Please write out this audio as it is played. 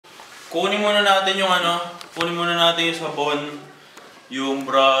Kunin muna natin yung kunin muna natin yung sabon, yung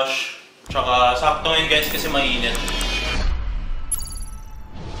brush, tsaka sakto ngayon guys kasi mainit.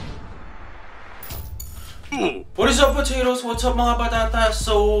 What is up, potatoes? What's up mga patatas?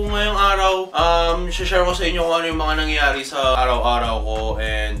 So, ngayong araw, share ko sa inyo kung ano yung mga nangyayari sa araw-araw ko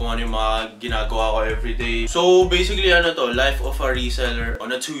and kung ano yung mga ginagawa ko everyday. So, basically life of a reseller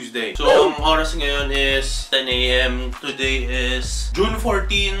on a Tuesday. So, ang oras ngayon is 10 AM. Today is June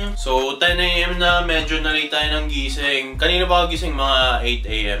 14. So, 10 AM na, medyo na-late tayo ng gising. Kanina pa ako gising mga 8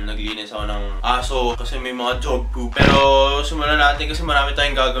 AM. Naglinis ako ng aso kasi may mga dog poop. Pero, simulan natin kasi marami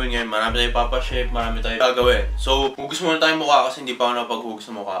tayong gagawin ngayon. Marami tayong papaship, marami tayong gagawin. So, hugas muna tayong mukha kasi hindi pa ako napaghugas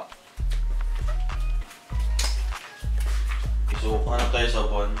sa mukha. So, hanap tayo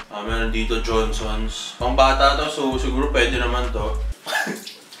sabon. Meron dito Johnson's. Pang bata to, so siguro pwede naman to.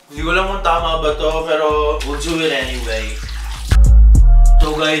 Hindi ko lang kung tama ba to, pero we'll do it anyway.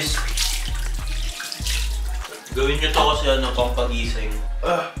 So guys, gawin nyo to kasi pang pagising.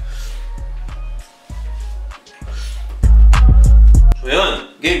 So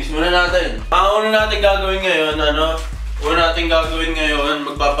yun, games muna natin. Ang una natin gagawin ngayon,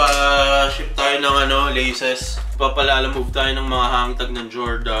 magpapa-ship tayo ng laces. Magpapalalamove tayo ng mga hangtag ng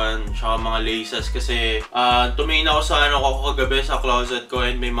Jordan, tsaka mga laces kasi tumingin ako sa kagabi sa closet ko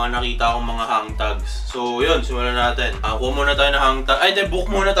and may mga nakita akong mga hangtags. So yun, simulan natin. Kuha muna tayo ng hangtag. Book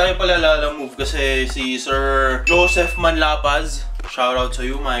muna tayo palalamove kasi si Sir Joseph Manlapaz, shoutout sa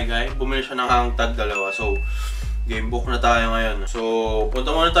you my guy, bumili siya ng hangtag dalawa. So game book na tayo ngayon. So, upo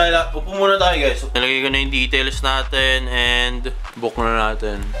muna tayo guys. So, nalagay ko na yung details natin and book na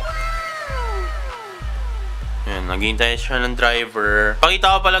natin. Ayan, naghihintay siya ng driver.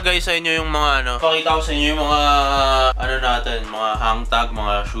 Pakita ko pala guys sa inyo yung mga mga hang tag,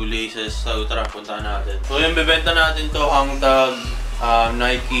 mga shoelaces. So, tara, puntahan natin. So, yung bebenta natin to, hang tag,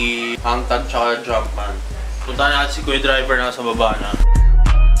 Nike, hang tag, tsaka Jumpman. Puntahan natin si Kuya Driver na sa baba na.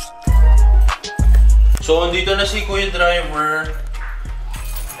 So, andito na si Kuya Driver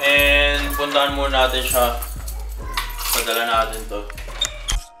and puntahan muna natin siya. Padala natin to.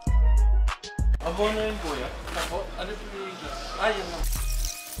 Abo na yun, Kuya. Ako? Ano pinili ka? Yan lang.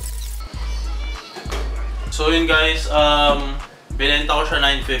 So yun guys, binenta ko siya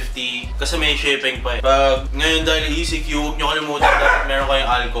 950 kasi may shipping pa eh. Ngayon dahil ECQ, huwag nyo kalimutan dapat meron kayong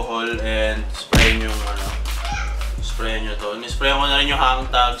alcohol and sprayin yung sprayin nyo to. Nisprayan ko na rin yung hang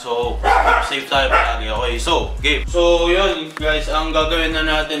tag, so safe tayo palagi. Okay, so game. So yun guys, ang gagawin na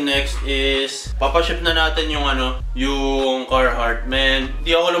natin next is papaship na natin yung yung Carhartt. Man,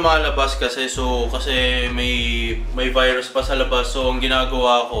 hindi ako lumalabas kasi may virus pa sa labas. So ang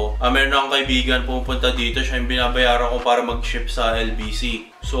ginagawa ko, meron akong kaibigan pupunta dito, siya yung binabayaran ko para mag-ship sa LBC.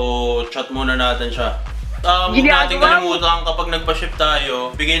 So chat muna natin siya. Huwag natin kalimutan kapag nagpa-ship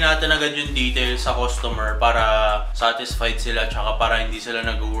tayo, bigay natin agad yung details sa customer para satisfied sila tsaka para hindi sila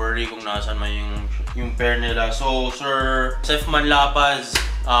nag-worry kung nasan man yung pair nila. So, Sir Sef Manlapaz,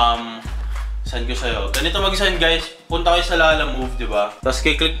 send ko sa'yo. Ganito mag-send guys, punta kayo sa Lalamove, diba? Tapos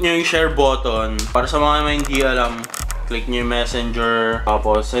click nyo yung share button. Para sa mga may hindi alam, click nyo yung messenger.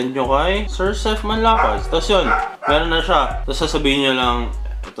 Tapos send nyo kay Sir Sef Manlapaz. Tapos yun, meron na siya. Tapos sasabihin nyo lang,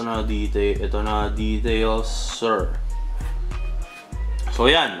 ito na details, sir. So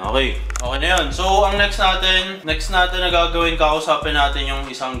yan, okay. Okay na yun. So ang next natin na gagawin, kakausapin natin yung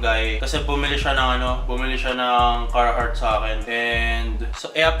isang guy kasi bumili siya ng Carhartt sa akin. And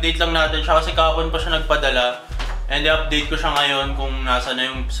so i-update lang natin siya kasi kahapon pa siya nagpadala. And i-update ko siya ngayon kung nasa na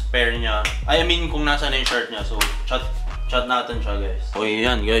yung spare niya. Kung nasa na yung shirt niya. So chat natin siya guys. Okay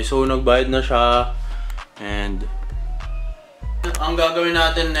yan guys, so nagbayad na siya. And ang gagawin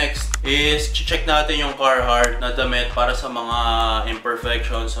natin next is check natin yung Carhartt na damit para sa mga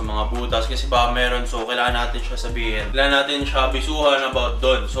imperfections, sa mga butas kasi baka meron, so kailangan natin siya sabihin. Kailangan natin siya bisuhan about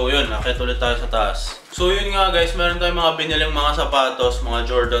doon. So yun, nakit ulit tayo sa taas. So yun nga guys, meron tayong mga biniling mga sapatos, mga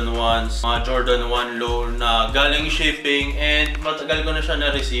Jordan 1s, mga Jordan 1 low na galing shipping and matagal ko na siya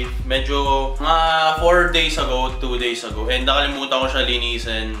na-receive. Medyo mga 4 days ago, 2 days ago. And nakalimutan ko siya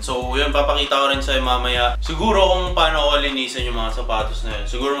linisin. So yun, papakita ko rin sa'yo mamaya. Siguro kung paano ko linisin yung mga sapatos na yun.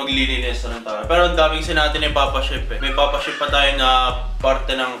 Siguro maglilinis na rin tayo. Pero ang daming natin yung papaship eh. May papaship pa tayo na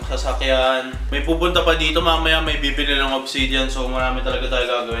parte ng sasakyan. May pupunta pa dito mamaya, may bibili ng Obsidian. So marami talaga tayo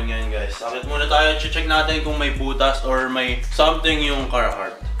gagawin ngayon guys. Akit muna tayo, check natin kung may butas or may something yung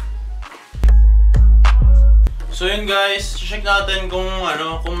Carhartt. So yun guys, check natin kung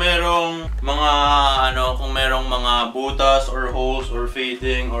kung meron merong mga kung merong mga butas or holes or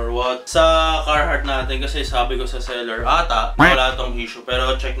fading or what sa Carhartt natin, kasi sabi ko sa seller ata wala tong issue,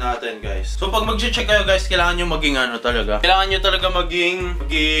 pero check natin guys. So pag mag-check kayo guys, kailangan nyo maging kailangan nyo talaga maging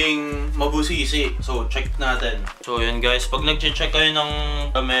mabusisi. So check natin. So yun guys, pag nag-check kayo ng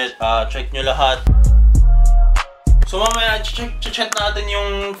damit, check nyo lahat. So mamaya check natin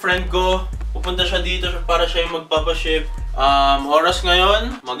yung friend ko. Pupunta siya dito para siya yung magpapaship. Oras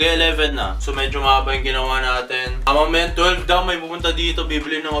ngayon, mag-11 na. So medyo mahaba yung ginawa natin. Mamaya 12 daw may pupunta dito,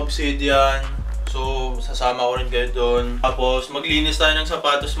 bibili ng Obsidian. So sasama ko rin kayo doon. Tapos maglinis tayo ng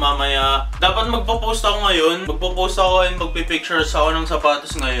sapatos mamaya. Dapat magpo-post ako ngayon. Magpo-post ako and magpi-pictures ako ng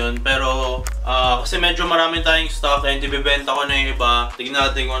sapatos ngayon. Pero kasi medyo marami tayong stock and ibibenta ko na yung iba. Tignan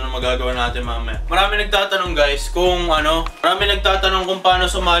natin kung ano magagawa natin mamaya. Marami nagtatanong guys kung marami nagtatanong kung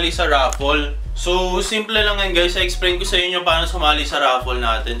paano sumali sa raffle. So simple lang yan guys. I-explain ko sa inyo paano sumali sa raffle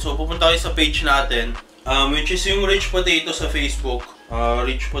natin. So pupunta kayo sa page natin, which is yung Rich Potato sa Facebook.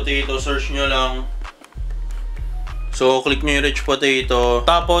 Rich Potato, search nyo lang. So click nyo yung Rich Potato.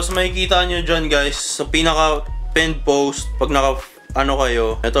 Tapos makikita nyo dyan guys sa pinaka pinned post, pag naka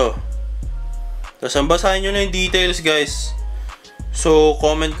kayo, ito. Tapos basahin nyo na yung details guys. So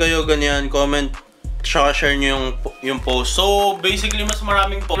comment kayo ganyan, comment, tsaka share nyo yung post. So basically mas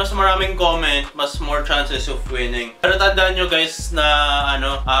maraming comment, mas more chances of winning. Pero tandaan nyo guys na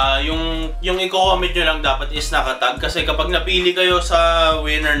yung i-comment nyo lang dapat is nakatag. Kasi kapag napili kayo sa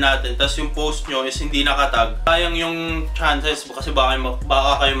winner natin, tas yung post nyo is hindi nakatag, sayang yung chances kasi baka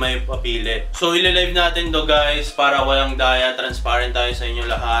kayo may papili. So ililive natin do guys para walang daya, transparent tayo sa inyo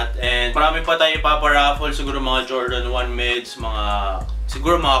lahat. And marami pa tayo ipaparaffle, siguro mga Jordan 1 mids,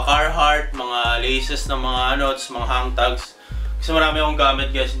 siguro mga Carhartt, mga laces na mga mga hang tags. Kasi marami akong gamit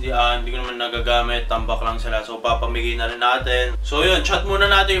guys, hindi ko naman nagagamit, tambak lang sila. So papamigay na rin natin. So yun, chat muna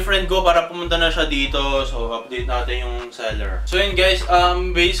natin yung friend ko para pumunta na siya dito. So update natin yung seller. So yun guys,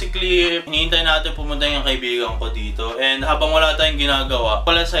 basically hinihintay natin pumunta yung kaibigan ko dito. And habang wala tayong ginagawa,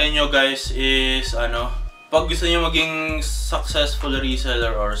 pala sa inyo guys is pag gusto niyo maging successful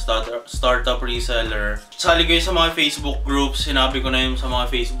reseller or startup reseller, sali kayo sa mga Facebook groups. Sinabi ko na yun sa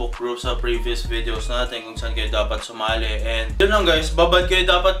mga Facebook groups sa previous videos natin kung saan kayo dapat sumali. And yun lang guys, babad kayo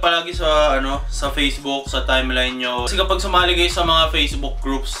dapat palagi sa sa Facebook, sa timeline nyo. Kasi kapag sumali kayo sa mga Facebook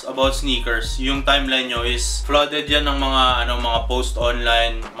groups about sneakers, yung timeline nyo is flooded yan ng mga mga post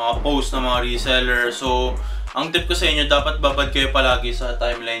online, mga post ng mga reseller. So ang tip ko sa inyo, dapat babad kayo palagi sa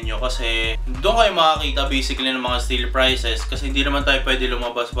timeline nyo kasi doon kayo makakita basically ng mga steal prices kasi hindi naman tayo pwede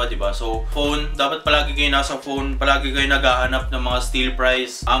lumabas pa, diba? So, phone, dapat palagi kayo nasa phone, palagi kayo naghahanap ng mga steal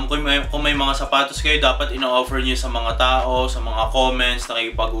price. Kung may mga sapatos kayo, dapat ino-offer nyo sa mga tao, sa mga comments,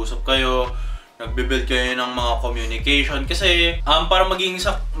 nakikipag-usap kayo, nagbe-build kayo ng mga communication kasi para maging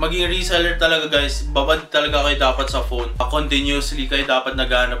reseller talaga guys, babad talaga kayo dapat sa phone. Continuously kayo dapat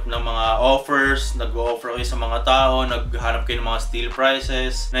naghanap ng mga offers, nag-offer kayo sa mga tao, naghanap kayo ng mga steal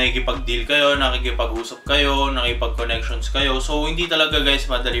prices, nakikipag-deal kayo, nakikipag-usap kayo, nakikipag-connections kayo. So hindi talaga guys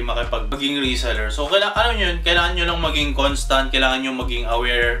madali maging reseller. So kailangan nyo lang maging constant, kailangan nyo maging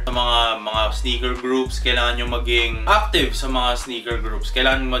aware sa mga sneaker groups, kailangan nyo maging active sa mga sneaker groups,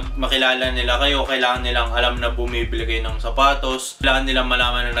 kailangan makilala nila kayo, kailangan nilang alam na bumibili kayo ng sapatos, kailangan nilang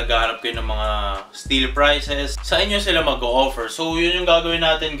malaman na naghahanap kayo ng mga steal prices, sa inyo sila mag-o-offer. So yun yung gagawin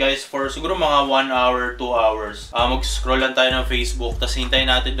natin guys for siguro mga 1 hour, 2 hours. Mag-scroll lang tayo ng Facebook, tapos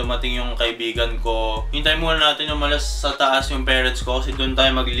hintayin natin dumating yung kaibigan ko. Hintayin muna natin umalas sa taas yung parents ko kasi doon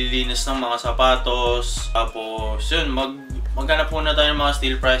tayo maglilinis ng mga sapatos. Tapos yun, maghanap muna tayo ng mga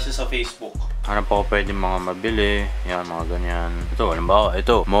steal prices sa Facebook. Hanap ako pwede mga mabili. Yan, mga ganyan. Ito, halimbawa,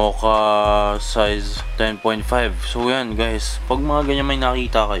 ito. Mocha size 10.5. So yan guys, pag mga ganyan may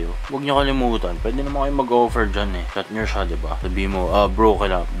nakita kayo, huwag nyo kalimutan. Pwede naman kayo mag-offer dyan eh. Chat nyo siya, diba? Sabi mo, bro,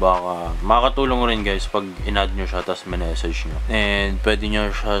 baka makakatulong rin guys pag in-add nyo siya tapos message nyo. And pwede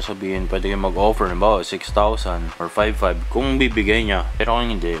nyo siya sabihin, pwede kayo mag-offer. Halimbawa, 6,000 or 5,500 kung bibigay niya. Pero kung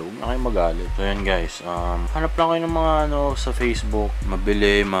hindi, huwag na kayo magalit. So yan guys, hanap lang kayo ng mga sa Facebook.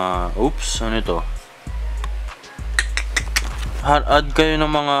 Mabili, oops, ano ito? Add kayo ng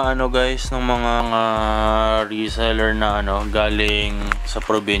mga guys, ng mga reseller na galing sa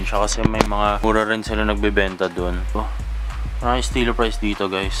probinsya kasi may mga mura rin sila nagbebenta doon. Maraming steal price dito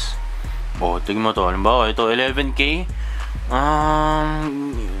guys. Tignan mo to. Halimbawa, ito 11K.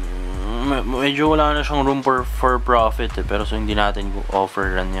 Medyo wala na siyang room for profit eh, pero so hindi natin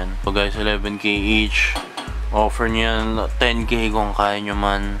offer ran yan. So guys, 11K each. Offer niyan 10K kung kaya nyo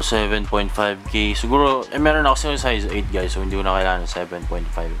man, 7.5K. Siguro, meron ako sa size 8 guys, so hindi ko na kailangan 7.5.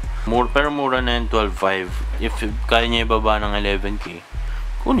 Pero mura na yun, 12.5. If kaya niya ibaba ng 11K,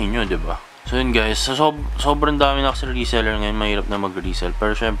 kunin nyo, diba? So yun guys, sobrang dami na kasi reseller ngayon, mahirap na mag-resell.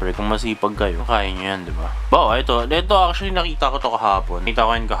 Pero syempre, kung masipag kayo, kaya nyo yan, diba? Bawa, ito actually nakita ko to kahapon. Nakita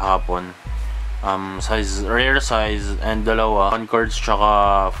ko yun kahapon. Size, rare size, and dalawa, concords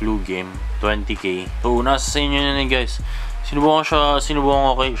tsaka flu game, 20k. So, nasa sa inyo na guys. Sinubukan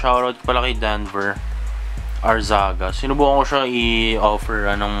ko kay, shoutout pala kay Denver Arzaga. Sinubukan ko siya i-offer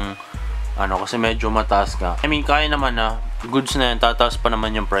kasi medyo mataas ka. I mean, kaya naman na, goods na yan, tataas pa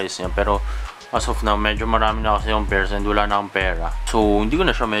naman yung price niya. Pero, as of now, medyo marami na kasi yung pairs and wala na akong pera. So, hindi ko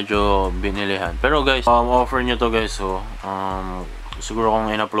na siya medyo binilihan. Pero guys, offer nyo to guys, so, siguro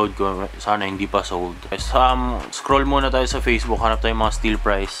kung in-upload ko, sana hindi pa sold. Guys, scroll muna tayo sa Facebook, hanap tayo mga steal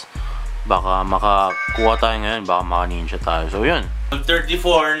price. Baka makakuha tayo ngayon, baka maka-ninja tayo. So, yun.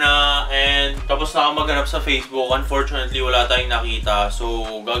 34 na, and tapos na ako maghanap sa Facebook. Unfortunately, wala tayong nakita. So,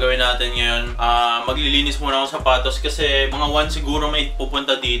 gagawin natin ngayon, maglilinis muna ako sapatos kasi mga 1 siguro may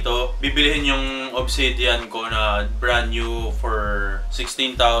pupunta dito. Bibilihin yung Obsidian ko na brand new for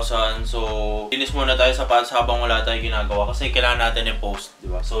 16,000. So, linis muna tayo sapatos habang wala tayong ginagawa kasi kailangan natin i-post,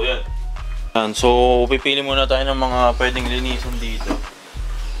 diba? So, yun. So, pipili muna tayo ng mga pwedeng linisan dito.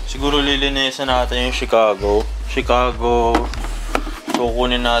 Siguro lilinisan natin yung Chicago. So,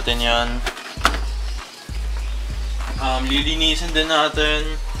 kunin natin yan. Lilinisin din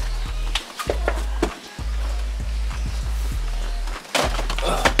natin.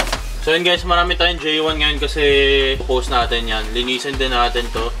 So, yun guys, marami tayong J1 ngayon kasi post natin yan. Linisin din natin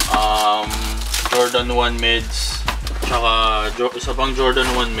to. Jordan 1 mids. Tsaka, isa pang Jordan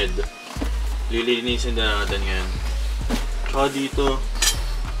 1 mid. Lilinisin din natin ngayon. Tsaka dito.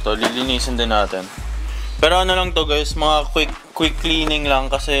 To, lilinisin din natin. Pero ano lang to guys, mga quick cleaning lang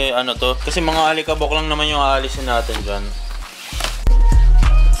kasi kasi mga alikabok lang naman yung aalisin natin dyan.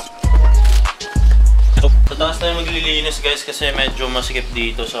 So, sa taas tayo maglilinis guys kasi medyo masikip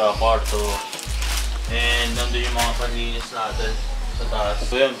dito sa kwarto. And nandun yung mga panlinis natin sa taas.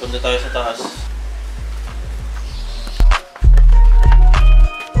 So yun, punta tayo sa taas.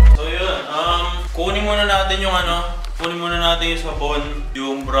 So yun, kunin muna natin yung sabon,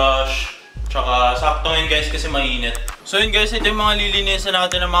 yung brush, tsaka sakto ngayon guys kasi mainit. So yun guys, ito yung mga lilinisan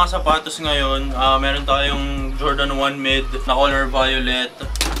natin ng mga sapatos ngayon. Meron tayong Jordan 1 mid na color violet.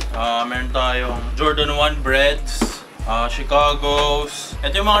 Meron tayong Jordan 1 breads, Chicago's.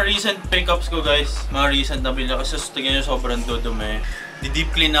 Ito yung mga recent pickups ko guys. Mga recent na bila kasi tingnan nyo sobrang dudumi.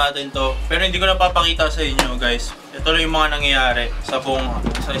 Di-deep clean natin to. Pero hindi ko napapakita sa inyo guys. Ito lang yung mga nangyayari sa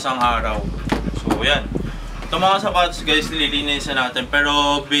isang araw. So yan. Itong mga sapatos guys, nililinisan natin.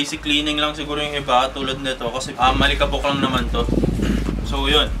 Pero basic cleaning lang siguro yung iba tulad nito kasi malikabok lang naman to. So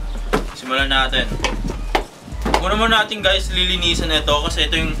yun, simulan natin. Una muna natin guys lilinisan ito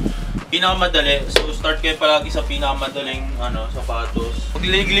kasi ito yung pinakamadali. So start kayo palagi sa pinakamadaling sapatos. Pag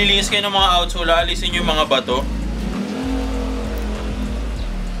lilinis kayo ng mga outsole, alisin yung mga bato.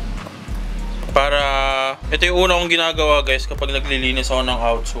 Para, ito yung una kong ginagawa guys kapag naglilinis ako ng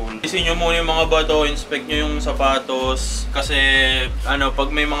outsole. Alisin nyo muna yung mga bato, inspect nyo yung sapatos. Kasi, pag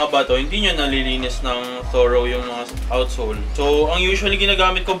may mga bato, hindi nyo nalilinis ng thorough yung mga outsole. So, ang usually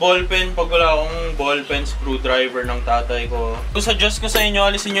ginagamit ko ballpen pag wala akong ballpen screwdriver ng tatay ko. So, suggest ko sa inyo,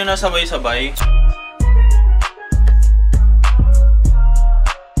 alisin nyo na sabay-sabay.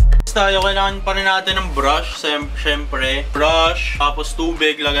 Kailangan pa rin natin ng brush, syempre. Brush, tapos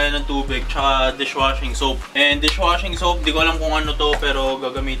tubig, lagay ng tubig, tsaka dishwashing soap. And dishwashing soap, di ko alam kung ano to, pero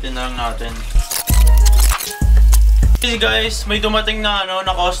gagamitin na lang natin. Hey guys, may dumating na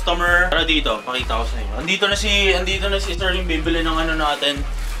na customer. Tara dito, pakita ko sa inyo. Andito na si Sir yung bibili ng natin.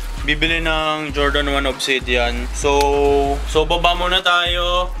 Bibili ng Jordan 1 Obsidian. So baba muna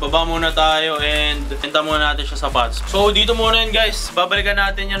tayo and benta muna natin siya sa sapatos. So dito muna yun guys, babalikan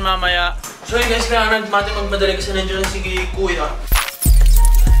natin yan mamaya. So yun guys, kailangan natin magmadali kasi nandiyan si Kuya.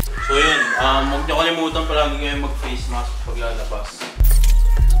 So yun, huwag niyo kalimutan palagi kayo mag face mask pag lalabas.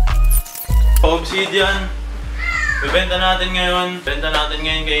 Obsidian, bibenta natin ngayon. Benta natin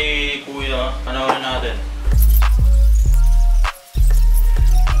ngayon kay Kuya. Panoorin natin.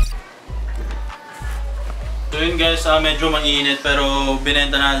 So yun guys, medyo mainit pero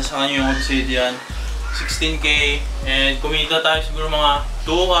binenta natin sa kanya yung Obsidian. 16k and kumita tayo siguro mga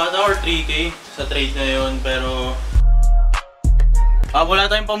 2 or 3k sa trade na yun. Pero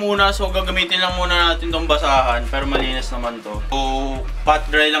wala tayong pamuna so gagamitin lang muna natin tong basahan pero malinis naman to. So pat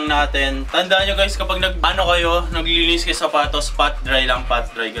dry lang natin. Tandaan nyo guys, kapag naglilinis kayo sapatos, pat dry lang,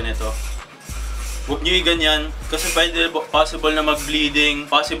 pat dry ganito. Huwag nyo ganyan kasi possible na mag-bleeding,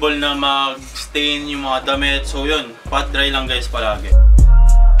 possible na mag-stain yung mga damit. So yun, pat dry lang guys palagi.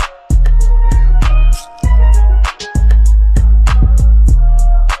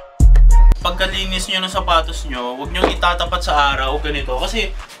 pagkalinis nyo ng sapatos nyo, huwag nyo itatapat sa araw, ganito.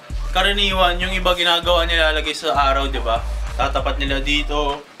 Kasi karaniwan, yung iba ginagawa nila lalagay sa araw, di ba? Tatapat nila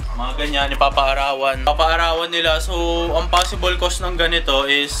dito, mga ganyan, ipapaarawan. Papaarawan nila, so ang possible cause ng ganito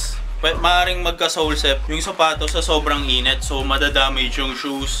is maaaring magka-solesep yung sapatos sa sobrang init. So madadamage yung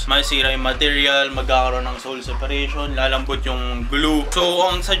shoes, masira yung material, magkakaroon ng sole separation, lalambot yung glue. So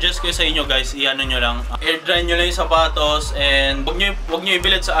ang suggest ko sa inyo guys, i-ano nyo lang, air dry nyo lang yung sapatos and huwag nyo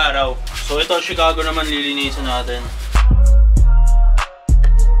ibilad sa araw. So ito, Chicago naman lilinisin natin.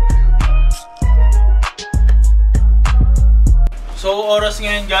 So oras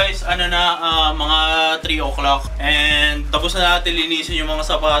ngayon guys, mga 3 o'clock and tapos na natin linisin yung mga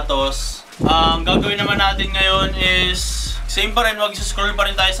sapatos. Ang gagawin naman natin ngayon is same pa rin, mag-scroll pa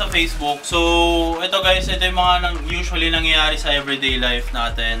rin tayo sa Facebook. So ito guys, ito yung mga usually nangyayari sa everyday life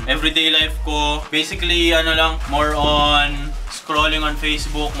natin. Everyday life ko, basically more on scrolling on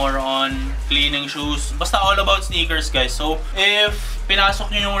Facebook, more on cleaning shoes. Basta all about sneakers guys. So if pinasok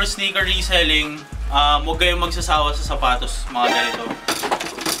nyo yung sneaker reselling, huwag kayong magsasawa sa sapatos, mga ganito.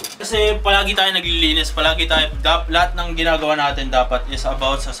 Kasi palagi tayo naglilinis, lahat ng ginagawa natin dapat is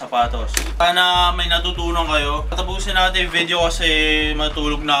about sa sapatos. Sana may natutunan kayo. Tapusin natin yung video kasi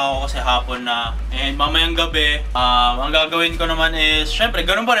matulog na ako kasi hapon na. And mamayang gabi, ang gagawin ko naman is, syempre,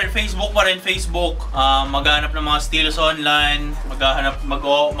 ganun pa rin, Facebook. Maghanap ng mga steals online,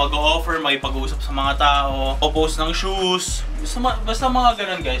 mag-offer, makipag-usap sa mga tao, post ng shoes, basta mga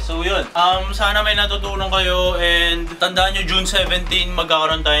ganun guys. So yun, sana may natutunan kayo and tandaan nyo June 17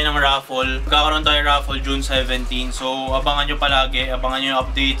 magkakaroon tayo ng raffle. Magkakaroon tayo raffle June 17. So abangan nyo palagi, abangan nyo yung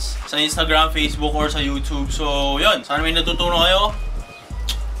updates sa Instagram, Facebook or sa YouTube. So yun, sana may natutunan kayo.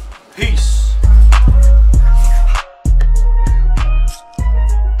 Peace!